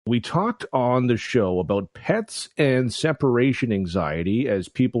We talked on the show about pets and separation anxiety as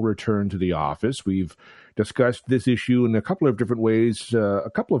people return to the office. We've discussed this issue in a couple of different ways, a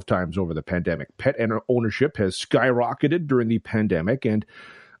couple of times over the pandemic. Pet ownership has skyrocketed during the pandemic, and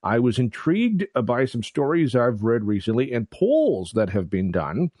I was intrigued by some stories I've read recently and polls that have been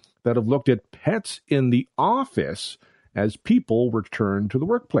done that have looked at pets in the office as people return to the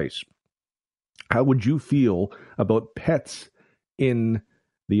workplace. How would you feel about pets in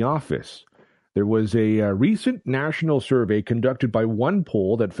the office? There was a recent national survey conducted by one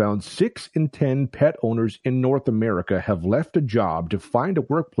poll that found 6 in 10 pet owners in North America have left a job to find a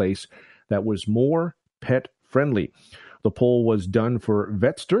workplace that was more pet friendly. The poll was done for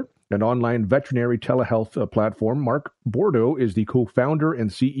Vetster, an online veterinary telehealth platform. Mark Bordo is the co-founder and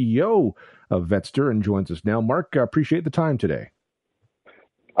CEO of Vetster and joins us now. Mark, appreciate the time today.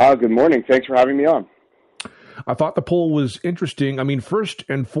 Good morning. Thanks for having me on. I thought the poll was interesting. I mean, first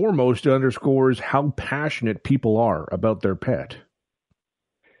and foremost, it underscores how passionate people are about their pet.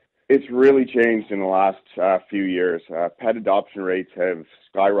 It's really changed in the last few years. Pet adoption rates have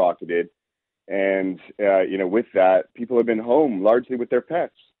skyrocketed. And, with that, people have been home largely with their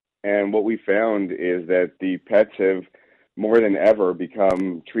pets. And what we found is that the pets have more than ever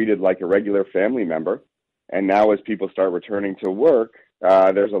become treated like a regular family member. And now as people start returning to work,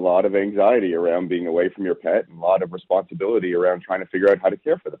 there's a lot of anxiety around being away from your pet and a lot of responsibility around trying to figure out how to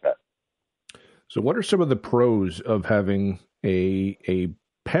care for the pet. So what are some of the pros of having a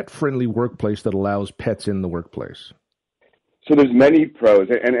pet-friendly workplace that allows pets in the workplace? So there's many pros.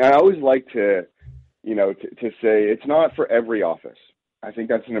 And I always like to say it's not for every office. I think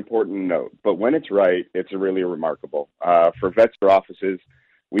that's an important note. But when it's right, it's really remarkable. For Vetster offices,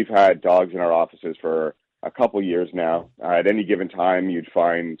 we've had dogs in our offices for a couple years now. At any given time, you'd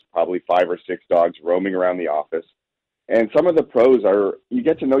find probably 5 or 6 dogs roaming around the office. And some of the pros are you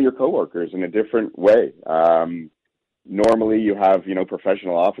get to know your coworkers in a different way. Normally, you have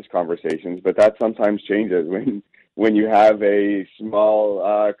professional office conversations, but that sometimes changes when you have a small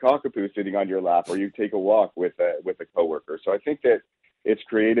cockapoo sitting on your lap, or you take a walk with a coworker. So I think that it's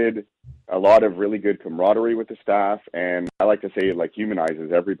created a lot of really good camaraderie with the staff, and I like to say it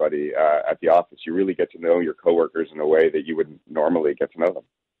humanizes everybody at the office. You really get to know your coworkers in a way that you wouldn't normally get to know them.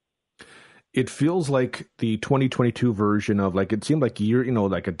 It feels like the 2022 version of it seemed like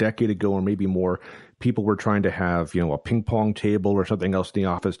a decade ago or maybe more, people were trying to have, a ping pong table or something else in the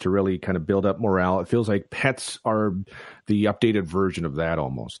office to really kind of build up morale. It feels like pets are the updated version of that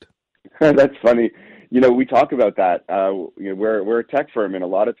almost. That's funny. We talk about that. We're a tech firm, and a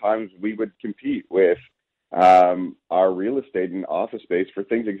lot of times we would compete with our real estate and office space for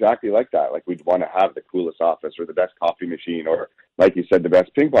things exactly like that. Like we'd want to have the coolest office or the best coffee machine or, like you said, the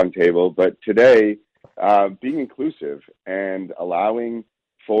best ping pong table. But today, being inclusive and allowing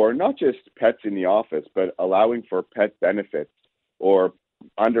for not just pets in the office, but allowing for pet benefits or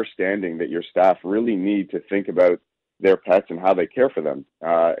understanding that your staff really need to think about their pets and how they care for them.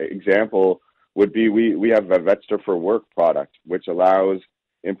 Example would be we have a Vetster for Work product, which allows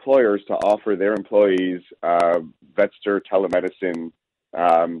employers to offer their employees Vetster telemedicine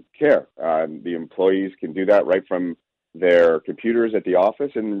care. The employees can do that right from their computers at the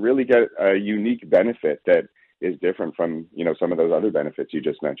office and really get a unique benefit that is different from some of those other benefits you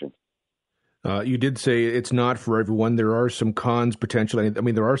just mentioned. You did say it's not for everyone. There are some cons potentially. I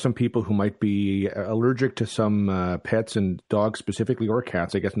mean, there are some people who might be allergic to some pets and dogs specifically, or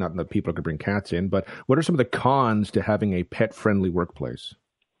cats. I guess not that people could bring cats in, but what are some of the cons to having a pet-friendly workplace?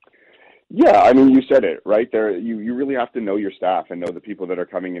 Yeah, I mean, you said it, right? You really have to know your staff and know the people that are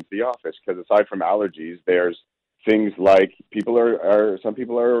coming into the office, because aside from allergies, there's things like some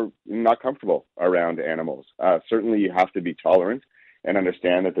people are not comfortable around animals. Certainly, you have to be tolerant and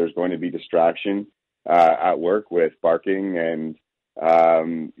understand that there's going to be distraction at work with barking and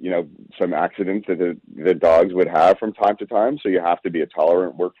some accidents that the dogs would have from time to time. So you have to be a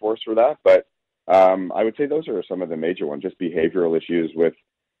tolerant workforce for that. But I would say those are some of the major ones, just behavioral issues with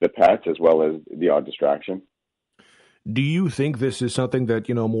the pets as well as the odd distraction. Do you think this is something that,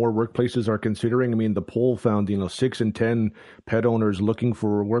 more workplaces are considering? I mean, the poll found, 6 in 10 pet owners looking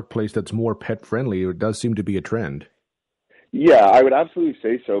for a workplace that's more pet friendly. It does seem to be a trend. Yeah, I would absolutely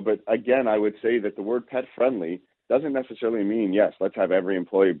say so. But again, I would say that the word pet friendly doesn't necessarily mean, yes, let's have every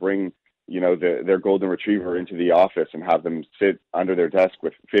employee bring, their golden retriever into the office and have them sit under their desk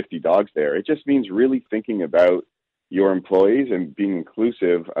with 50 dogs there. It just means really thinking about your employees and being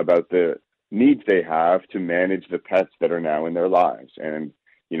inclusive about the needs they have to manage the pets that are now in their lives. And,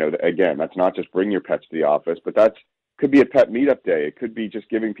 again, that's not just bring your pets to the office, but could be a pet meetup day. It could be just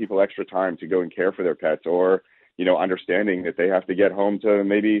giving people extra time to go and care for their pets, or understanding that they have to get home to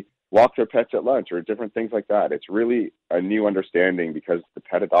maybe walk their pets at lunch or different things like that. It's really a new understanding because the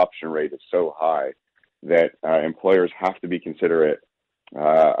pet adoption rate is so high that employers have to be considerate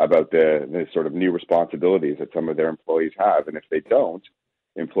about the sort of new responsibilities that some of their employees have. And if they don't,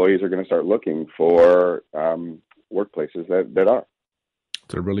 employees are going to start looking for workplaces that are.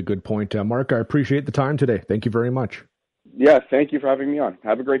 It's a really good point. Mark, I appreciate the time today. Thank you very much. Yeah, thank you for having me on.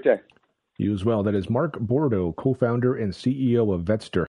 Have a great day. You as well. That is Mark Bordo, co-founder and CEO of Vetster.